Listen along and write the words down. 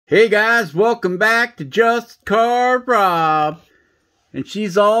Hey guys, welcome back to Just Carve Rob. And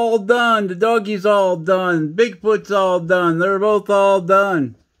she's all done. The doggy's all done. Bigfoot's all done. They're both all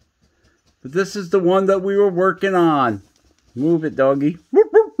done. But this is the one that we were working on. Move it, doggy.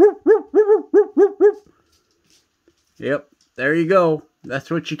 Yep, there you go.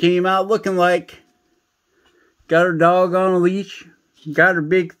 That's what she came out looking like. Got her dog on a leash. Got her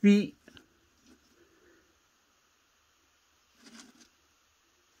big feet.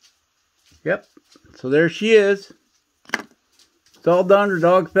 Yep, so there she is. It's all done. Her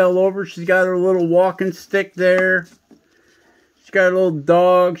dog fell over. She's got her little walking stick there. She's got a little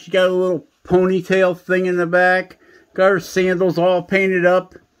dog. She got a little ponytail thing in the back. Got her sandals all painted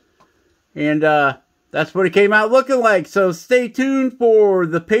up. And that's what it came out looking like. So stay tuned for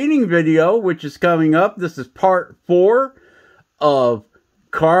the painting video, which is coming up. This is part 4 of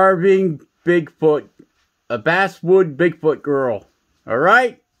carving Bigfoot, a basswood Bigfoot girl.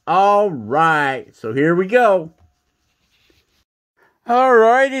 Alright? Alright, so here we go.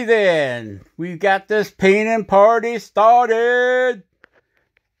 Alrighty then. We've got this painting party started.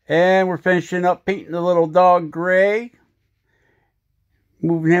 And we're finishing up painting the little dog gray.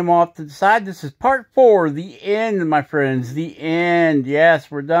 Moving him off to the side. This is part 4. The end, my friends. The end. Yes,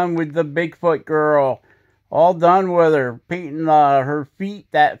 we're done with the Bigfoot girl. All done with her. Painting her feet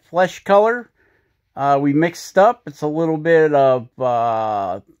that flesh color. We mixed up. It's a little bit of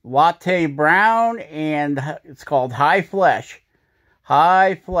latte brown, and it's called High Flesh.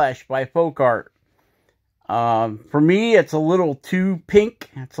 High Flesh by Folk Art. For me, it's a little too pink.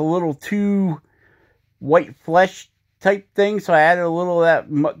 It's a little too white flesh type thing, so I added a little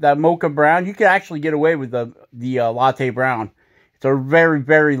of that mocha brown. You can actually get away with the latte brown. It's a very,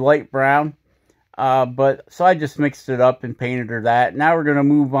 very light brown. So I just mixed it up and painted her that. Now we're going to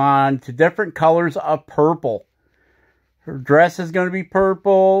move on to different colors of purple. Her dress is going to be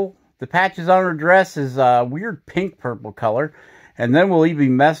purple. The patches on her dress is a weird pink purple color. And then we'll even be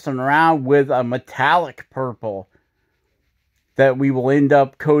messing around with a metallic purple that we will end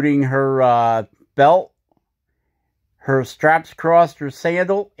up coating her belt, her straps across her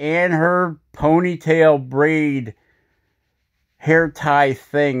sandal, and her ponytail braid hair tie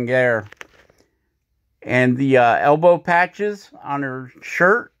thing there. And the elbow patches on her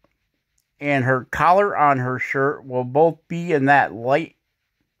shirt and her collar on her shirt will both be in that light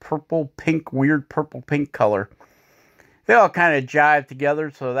purple pink, weird purple pink color. They all kind of jive together,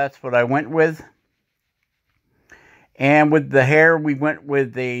 so that's what I went with. And with the hair, we went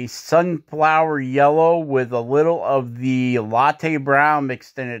with a sunflower yellow with a little of the latte brown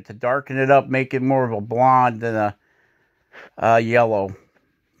mixed in it to darken it up, make it more of a blonde than a yellow.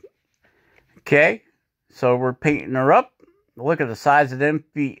 Okay. So we're painting her up. Look at the size of them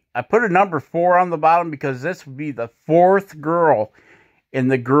feet. I put a number 4 on the bottom because this would be the 4th girl in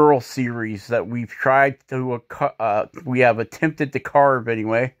the girl series that we've tried to, we have attempted to carve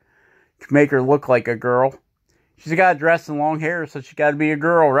anyway, to make her look like a girl. She's got a dress and long hair, so she's got to be a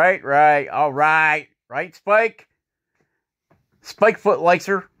girl, right? Right. All right. Right, Spike? Spikefoot likes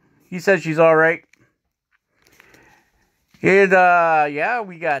her. He says she's all right. And, yeah,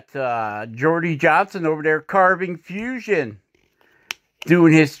 we got Jordy Johnson over there carving fusion.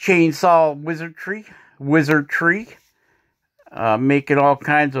 Doing his chainsaw wizardry. Making all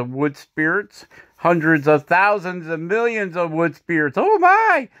kinds of wood spirits. Hundreds of thousands and millions of wood spirits. Oh,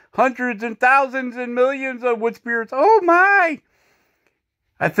 my! Hundreds and thousands and millions of wood spirits. Oh, my!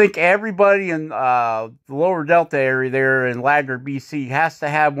 I think everybody in the lower Delta area there in Ladner, BC has to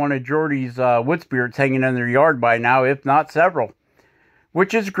have one of Jordy's wood spirits hanging in their yard by now, if not several.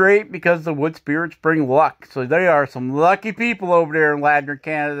 Which is great because the wood spirits bring luck. So they are some lucky people over there in Ladner,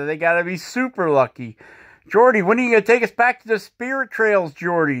 Canada. They got to be super lucky. Jordy, when are you going to take us back to the spirit trails,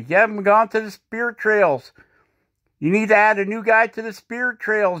 Jordy? You haven't gone to the spirit trails. You need to add a new guy to the spirit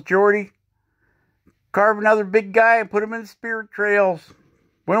trails, Jordy. Carve another big guy and put him in the spirit trails.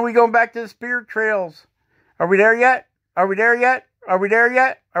 When are we going back to the spirit trails? Are we there yet? Are we there yet? Are we there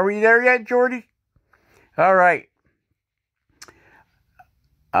yet? Are we there yet, Jordy? All right.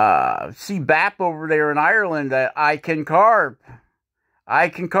 See BAP over there in Ireland that I can carve. I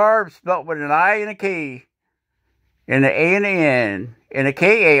can carve, spelt with an I and a K. And an A and an N. And a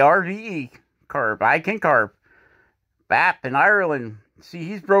K-A-R-V-E. Carve. I can carve. BAP in Ireland. See,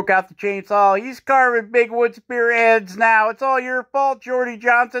 he's broke out the chainsaw. He's carving big wood spirit heads now. It's all your fault, Jordy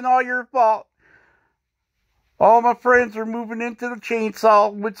Johnson. All your fault. All my friends are moving into the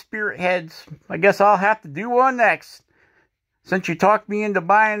chainsaw wood spirit heads. I guess I'll have to do one next. Since you talked me into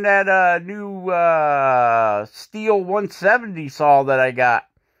buying that new steel 170 saw that I got.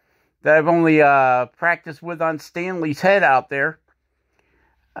 That I've only practiced with on Stanley's head out there.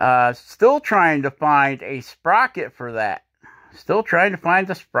 Still trying to find a sprocket for that. Still trying to find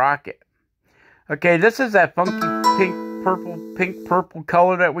the sprocket. Okay, this is that funky pink purple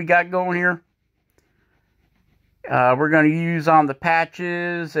color that we got going here. We're going to use on the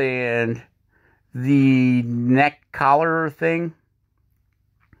patches and the neck collar thing.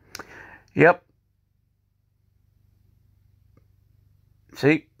 Yep.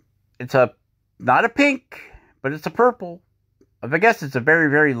 See, it's not a pink, but it's a purple. I guess it's a very,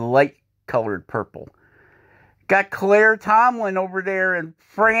 very light colored purple. Got Claire Tomlin over there in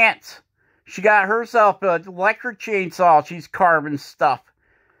France. She got herself an electric chainsaw. She's carving stuff.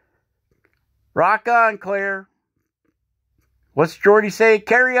 Rock on, Claire. What's Jordy say?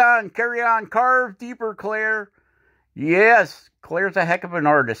 Carry on, carve deeper, Claire. Yes, Claire's a heck of an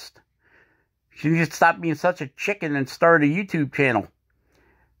artist. She needs to stop being such a chicken and start a YouTube channel,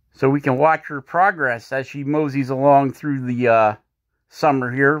 so we can watch her progress as she moseys along through the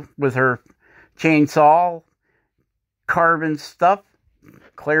summer here with her chainsaw, carving stuff.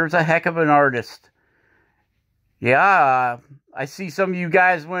 Claire's a heck of an artist. Yeah, I see some of you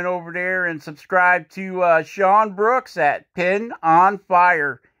guys went over there and subscribed to Sean Brooks at Pen on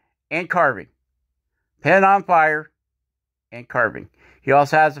Fire and Carving. Pen on Fire and Carving. He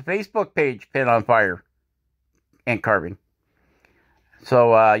also has a Facebook page, Pen on Fire and Carving.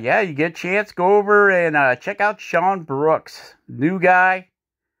 So, yeah, you get a chance, go over and check out Sean Brooks. New guy.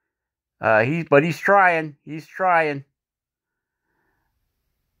 But he's trying. He's trying.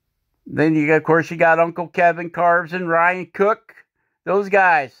 Then, of course, you got Uncle Kevin Carves and Ryan Cook. Those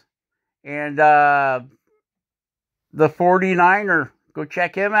guys. And the 49er. Go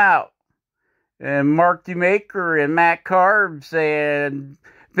check him out. And Mark DeMaker and Matt Carves and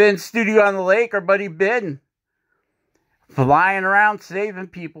Ben's Studio on the Lake, our buddy Ben. Flying around saving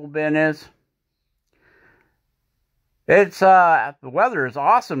people, Ben is. It's, the weather is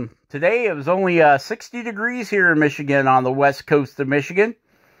awesome. Today it was only 60 degrees here in Michigan on the west coast of Michigan.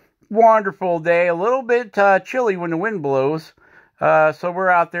 Wonderful day. A little bit chilly when the wind blows. So we're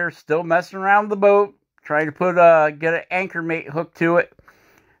out there still messing around with the boat. Trying to get an anchor mate hooked to it.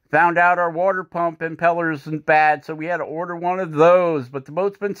 Found out our water pump impeller isn't bad, so we had to order one of those. But the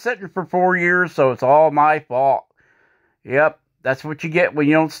boat's been sitting for 4 years, so it's all my fault. Yep, that's what you get when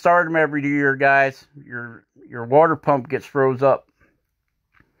you don't start them every year, guys. Your water pump gets froze up.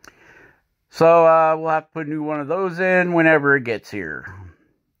 So we'll have to put a new one of those in whenever it gets here.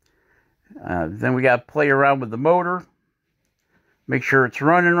 Then we got to play around with the motor. Make sure it's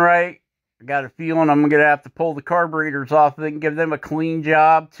running right. I got a feeling I'm going to have to pull the carburetors off of it and give them a clean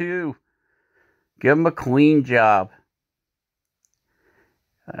job too. Give them a clean job.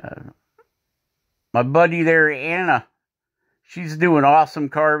 My buddy there, Anna, she's doing awesome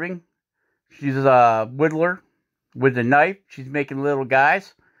carving. She's a whittler with a knife. She's making little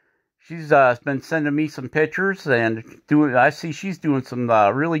guys. She's been sending me some pictures and I see she's doing some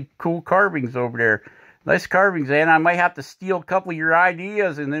really cool carvings over there. Nice carvings, Anna. I might have to steal a couple of your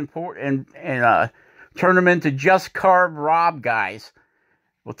ideas and then turn them into Just Carve Rob guys.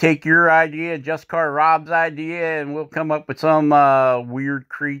 We'll take your idea, Just Carve Rob's idea, and we'll come up with some weird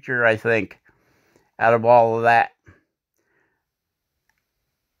creature, I think, out of all of that.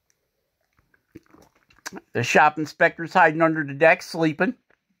 The shop inspector's hiding under the deck, sleeping.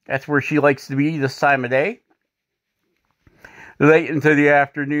 That's where she likes to be this time of day. Late into the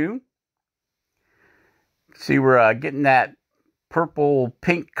afternoon. See, we're getting that purple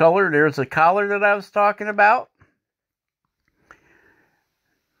pink color. There's the collar that I was talking about.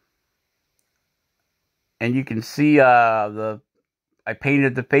 And you can see I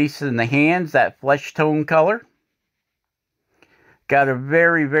painted the face and the hands, that flesh tone color. Got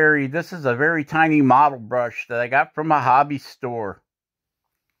a this is a very tiny model brush that I got from a hobby store.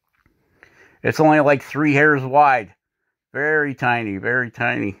 It's only like 3 hairs wide. Very tiny, very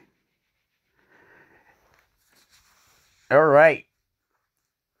tiny. All right.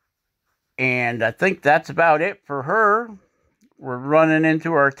 And I think that's about it for her. We're running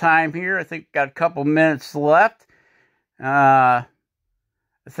into our time here. I think got a couple minutes left. I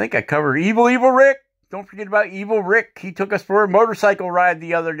think I covered Evil Rick. Don't forget about Evil Rick. He took us for a motorcycle ride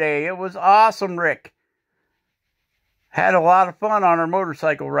the other day. It was awesome, Rick. Had a lot of fun on our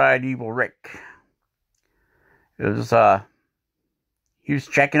motorcycle ride, Evil Rick. It was, he was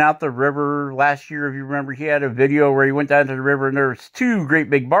checking out the river last year. If you remember, he had a video where he went down to the river and there was 2 great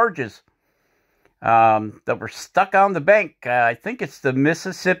big barges that were stuck on the bank. I think it's the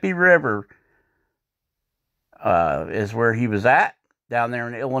Mississippi River is where he was at, down there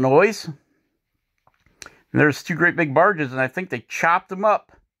in Illinois. And there's 2 great big barges, and I think they chopped them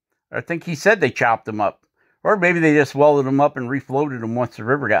up. I think he said they chopped them up. Or maybe they just welded them up and refloated them once the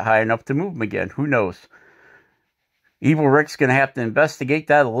river got high enough to move them again. Who knows? Evil Rick's going to have to investigate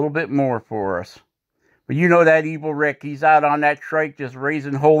that a little bit more for us. But you know that Evil Rick, he's out on that trike just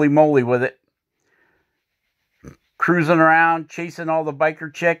raising holy moly with it. Cruising around, chasing all the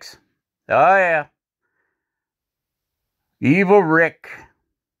biker chicks. Oh yeah. Evil Rick.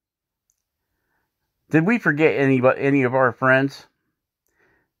 Did we forget any of our friends?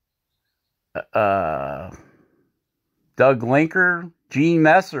 Doug Linker, Gene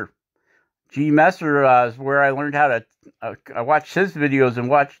Messer. Gene Messer is where I learned how to. I watched his videos and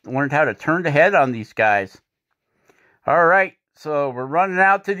learned how to turn the head on these guys. All right, so we're running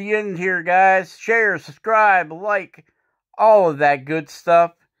out to the end here, guys. Share, subscribe, like, all of that good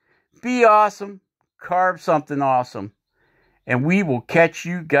stuff. Be awesome. Carve something awesome. And we will catch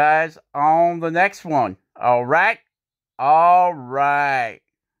you guys on the next one. All right? All right.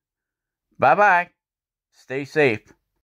 Bye-bye. Stay safe.